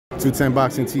210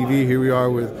 Boxing TV. Here we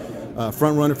are with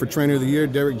front runner for Trainer of the Year,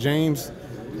 Derrick James.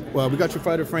 Well, we got your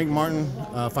fighter Frank Martin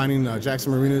fighting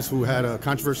Jackson Marinas, who had a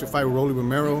controversial fight with Rolly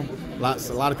Romero.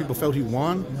 A lot of people felt he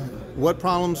won. What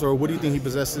problems or what do you think he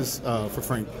possesses for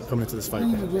Frank coming into this fight?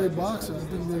 He's a great boxer. I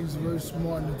think that he's very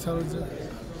smart and intelligent.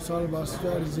 It's all about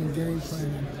strategy and game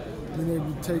planning, being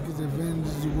able to take his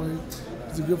advantages away.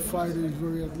 He's a good fighter. He's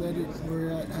very athletic,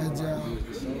 very agile.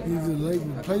 He's a late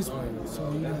replacement. So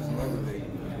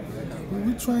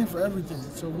we train for everything.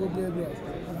 So we'll be able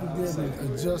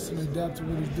to adjust and adapt to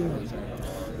what he's doing.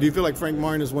 Do you feel like Frank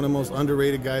Martin is one of the most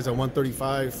underrated guys at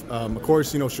 135? Of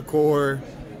course, you know, Shakur,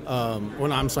 well,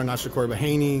 no, I'm sorry, not Shakur, but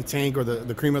Haney, Tank, or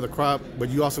the cream of the crop. But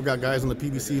you also got guys on the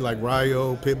PBC like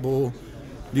Ryo, Pitbull.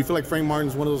 Do you feel like Frank Martin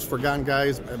is one of those forgotten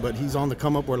guys, but he's on the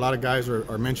come up where a lot of guys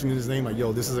are mentioning his name? Like,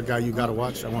 yo, this is a guy you got to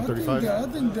watch at 135?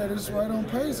 I think that it's right on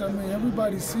pace. I mean,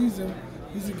 everybody sees him.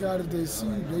 He's a guy that they see.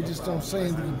 They just don't say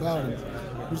anything about him,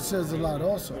 which says a lot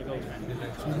also.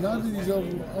 So not that he's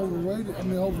overrated, I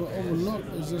mean,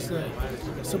 overlooked. It's just that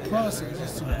it's a process.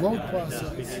 It's a growth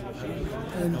process.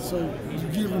 And so you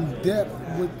give him depth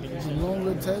with the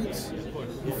longer it takes,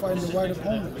 you're fighting the right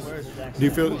opponents. Do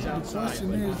you feel? The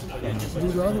question is, do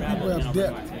the other people have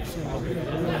depth?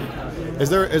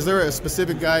 So, is there a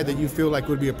specific guy that you feel like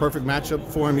would be a perfect matchup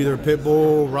for him? Either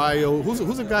Pitbull, Ryo.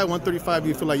 Who's a guy at 135?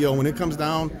 You feel like, yo, when it comes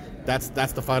down, that's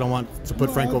the fight I want to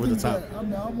put Frank over the top. I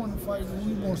mean, I want to fight when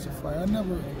he wants to fight. I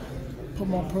never put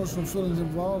my personal feelings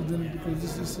involved in it because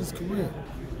this is his career.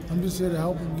 I'm just here to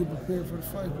help him get prepared for the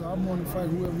fight. But I want to fight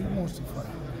whoever he wants to fight.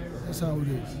 That's how it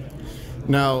is.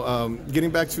 Now,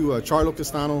 getting back to Charlo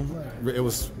Castano, right. It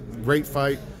was a great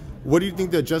fight. What do you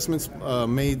think the adjustments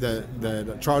made that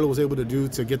Charlo was able to do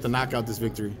to get the knockout this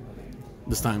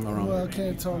time around? Well, I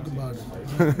can't talk about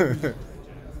it.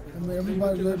 I mean,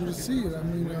 everybody was able to see it. I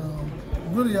mean,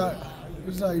 really,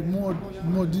 it's like more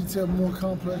detailed, more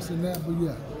complex than that. But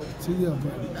yeah, so yeah,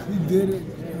 but he did it.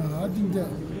 I think that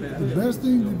the best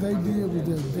thing that they did was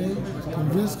that they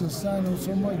convinced Castano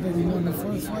so much that he won the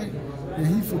first fight that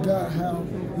he forgot how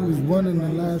he was running the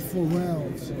last 4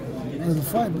 rounds of the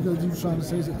fight because he was trying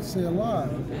to stay alive.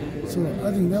 So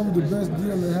I think that was the best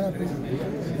deal that happened,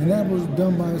 and that was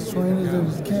done by his trainers and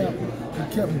his camp.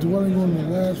 He kept dwelling on the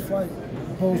last fight,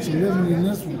 opposed to living in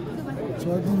this one.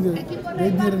 So I think that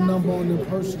they did a number on them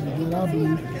personally that I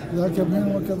believe. Because I kept hearing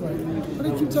him, I kept like, but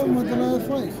they keep talking about the last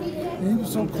fight. And he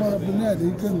was so caught up in that he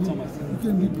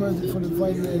couldn't be present for the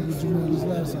fight he had with Jamel this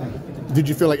last time. Did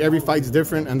you feel like every fight's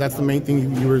different, and that's the main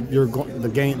thing the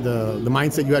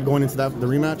mindset you had going into the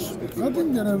rematch? I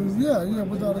think that yeah,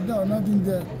 without a doubt. And I think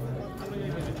that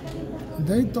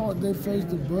they thought they faced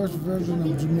the worst version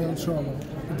of Jamel Charlo,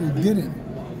 but they didn't.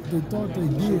 They thought they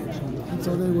did, and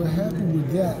so they were happy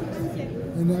with that.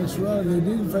 In actuality, they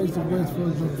didn't face the best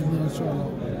version of Jamel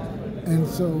Charlo, and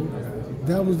so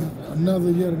that was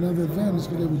yet another advantage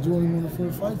because they were joining him on the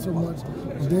first fight so much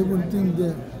that they wouldn't think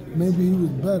that maybe he was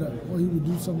better or he would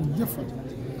do something different.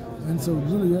 And so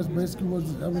really that's basically what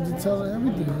was to tell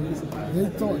everything. They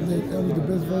thought that was the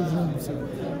best version of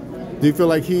himself. Do you feel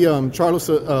like Charlo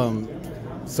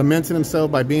cemented himself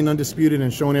by being undisputed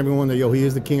and showing everyone that, yo, he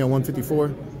is the king at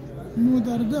 154?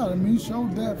 Without a doubt. I mean, he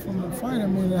showed that from the fight. I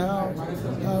mean, how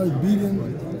he beat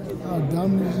him, how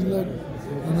dominant he looked,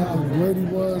 and how great he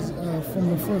was from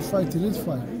the first fight to this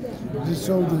fight. It just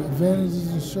showed the advantages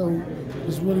and showed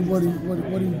just really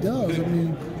what he does. I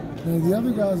mean, the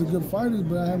other guys are good fighters,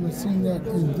 but I haven't seen that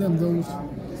in them,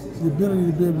 the ability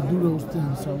to be able to do those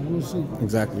things, so we'll see.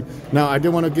 Exactly. Now, I did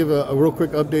want to give a real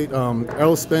quick update.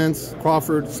 Errol Spence,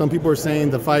 Crawford, some people are saying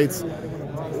the fights,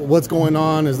 what's going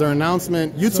on? Is there an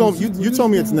announcement? You told me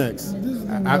it's next,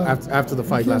 after the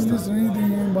fight last time. Listen to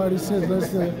anything anybody says,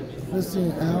 let's say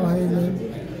Al Heyman,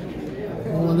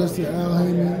 or let's say Al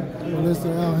Heyman, or let's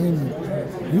say Al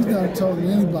Heyman. He's not talking to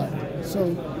anybody.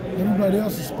 So everybody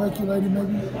else is speculating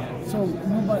maybe. So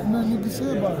nothing you can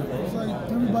say about it. It's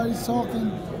like everybody's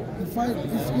talking, the fight,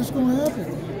 it's going to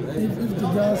happen. If the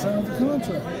guy signs the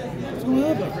contract, it's going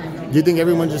to happen. Do you think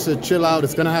everyone just should chill out?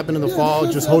 It's going to happen in the fall.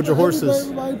 Just hold your horses.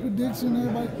 Everybody prediction,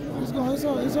 it's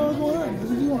all going to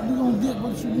happen. You're going to get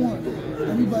what you want.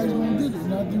 Everybody's going to get it.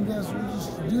 And I think that's what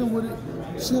just deal with it.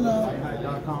 Chill out.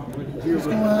 It's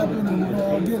going to happen, and we're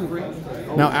all get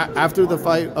it. Now, after the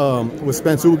fight with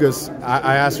Spence Ugas,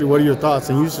 I asked you, what are your thoughts?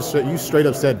 And you straight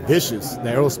up said vicious. That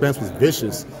Errol Spence was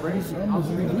vicious.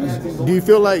 Do you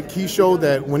feel like he showed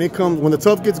that when the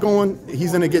tough gets going,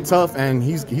 he's going to get tough, and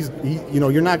he's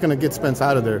you're not going to get Spence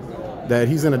out of there. That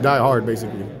he's going to die hard,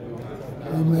 basically.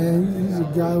 Hey man, he's a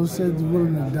guy who said he's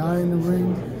willing to die in the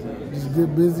ring. just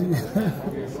get busy.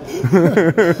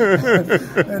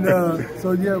 And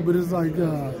so yeah, but it's like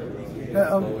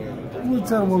we'll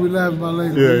tell him what we laugh about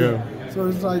later. Yeah. So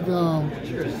it's like,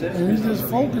 and he's just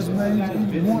focused,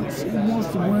 man. He wants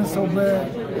to win so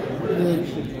bad that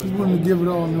he's willing to give it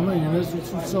all in the ring, and that's what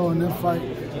you saw in that fight.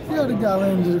 Yeah, the guy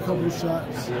landed a couple of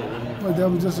shots, but that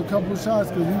was just a couple of shots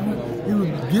because he was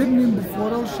getting him before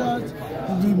those shots.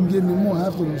 He was even getting him more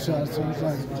after those shots. So it's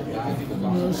like,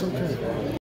 it's okay.